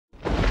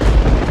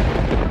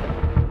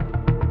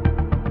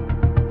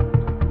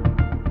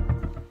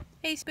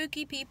Hey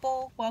spooky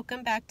people,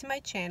 welcome back to my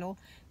channel.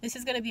 This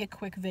is going to be a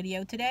quick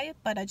video today,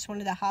 but I just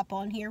wanted to hop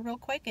on here real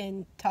quick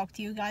and talk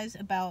to you guys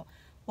about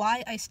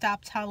why I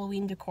stopped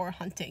Halloween decor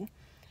hunting.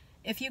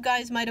 If you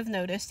guys might have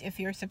noticed, if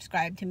you're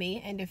subscribed to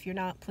me, and if you're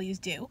not, please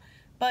do.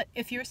 But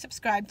if you're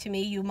subscribed to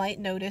me, you might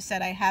notice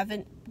that I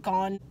haven't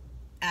gone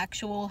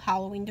actual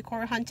Halloween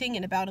decor hunting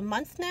in about a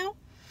month now.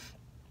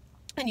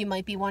 And you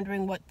might be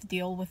wondering what the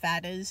deal with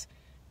that is,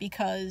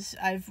 because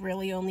I've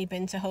really only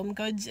been to Home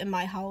Goods in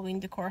my Halloween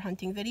decor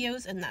hunting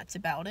videos, and that's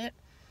about it.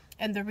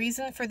 And the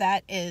reason for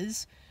that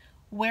is,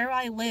 where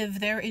I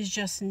live, there is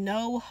just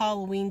no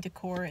Halloween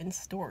decor in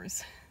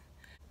stores.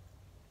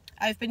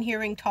 I've been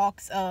hearing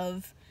talks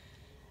of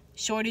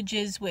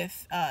shortages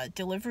with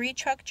delivery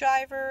truck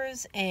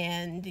drivers,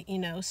 and,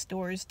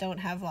 stores don't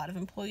have a lot of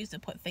employees to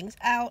put things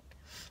out.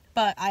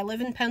 But I live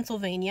in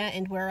Pennsylvania,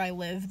 and where I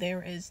live,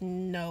 there is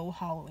no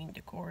Halloween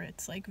decor.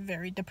 It's,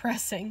 very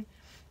depressing.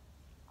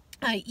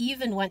 I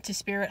even went to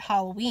Spirit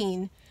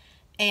Halloween,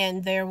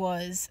 and there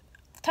was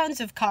tons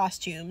of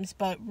costumes,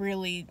 but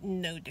really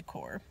no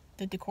decor.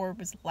 The decor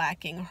was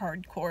lacking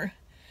hardcore.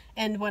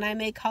 And when I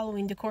make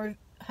Halloween decor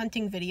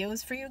hunting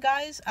videos for you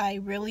guys,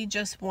 I really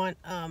just want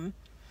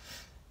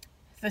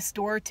the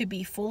store to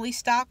be fully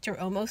stocked or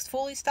almost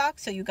fully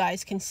stocked, so you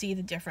guys can see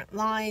the different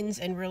lines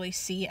and really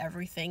see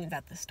everything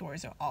that the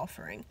stores are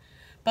offering.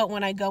 But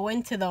when I go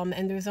into them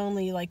and there's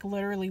only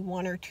literally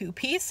one or two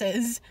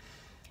pieces,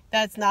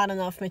 that's not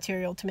enough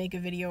material to make a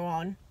video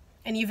on.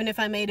 And even if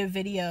I made a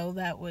video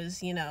that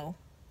was,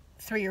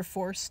 3 or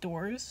 4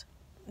 stores,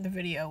 the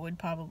video would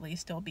probably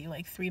still be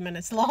 3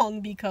 minutes long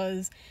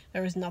because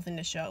there was nothing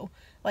to show.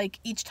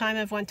 Each time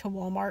I've went to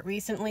Walmart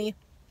recently,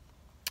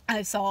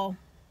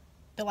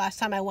 the last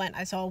time I went,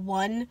 I saw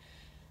one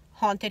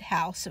haunted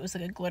house. It was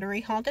a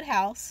glittery haunted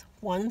house,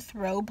 one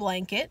throw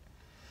blanket,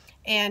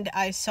 and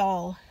I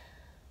saw,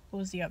 what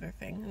was the other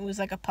thing? It was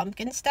a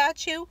pumpkin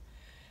statue.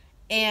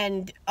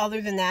 And other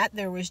than that,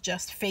 there was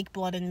just fake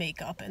blood and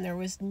makeup, and there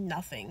was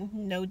nothing,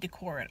 no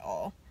decor at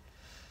all.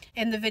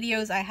 And the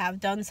videos I have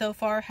done so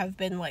far have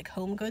been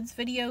Home Goods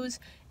videos,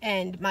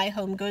 and my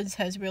Home Goods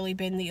has really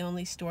been the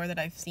only store that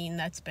I've seen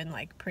that's been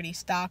pretty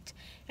stocked.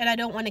 And I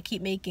don't want to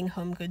keep making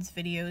Home Goods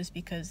videos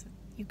because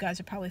you guys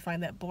would probably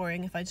find that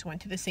boring if I just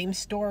went to the same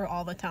store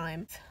all the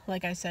time.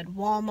 Like I said,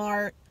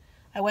 Walmart,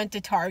 I went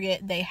to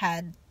Target, they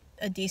had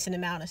a decent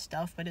amount of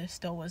stuff, but it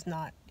still was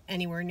not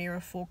anywhere near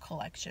a full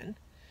collection.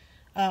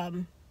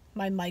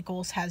 My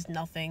Michaels has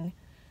nothing.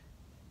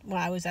 When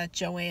I was at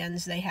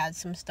Joann's, they had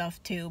some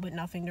stuff too, but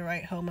nothing to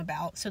write home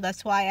about. So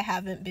that's why I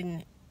haven't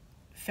been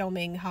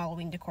filming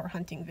Halloween decor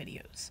hunting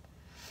videos.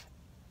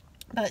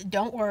 But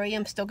don't worry,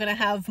 I'm still going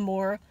to have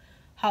more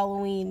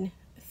Halloween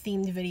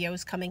themed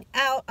videos coming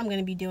out. I'm going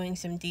to be doing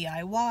some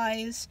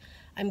DIYs.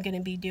 I'm going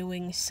to be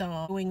doing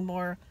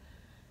more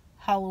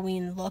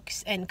Halloween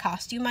looks and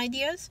costume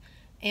ideas.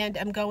 And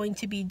I'm going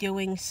to be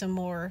doing some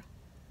more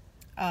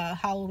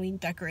Halloween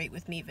decorate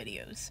with me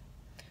videos.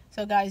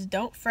 So guys,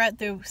 don't fret,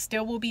 there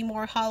still will be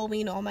more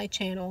Halloween on my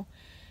channel.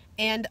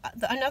 And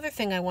another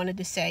thing I wanted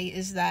to say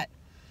is that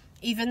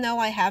even though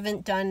I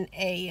haven't done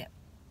a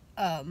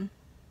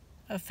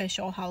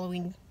official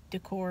Halloween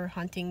decor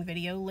hunting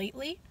video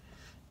lately,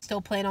 still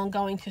plan on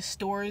going to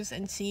stores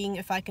and seeing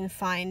if I can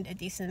find a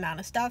decent amount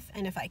of stuff,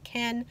 and if I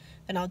can,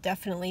 then I'll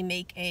definitely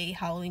make a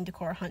Halloween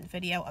decor hunt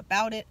video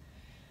about it.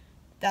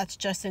 That's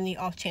just in the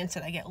off chance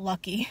that I get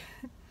lucky.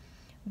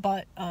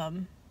 But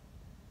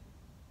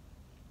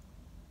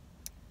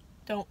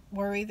don't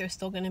worry, there's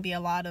still going to be a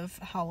lot of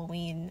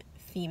Halloween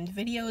themed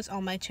videos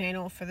on my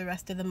channel for the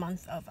rest of the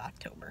month of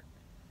October.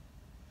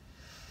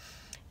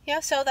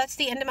 Yeah, so that's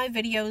the end of my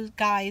video,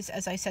 guys.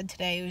 As I said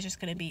today, it was just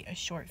going to be a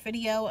short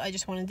video. I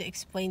just wanted to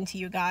explain to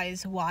you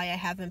guys why I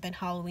haven't been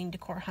Halloween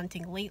decor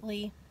hunting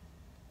lately.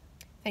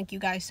 Thank you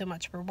guys so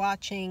much for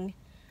watching.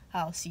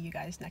 I'll see you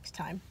guys next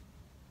time.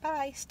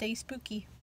 Bye, stay spooky.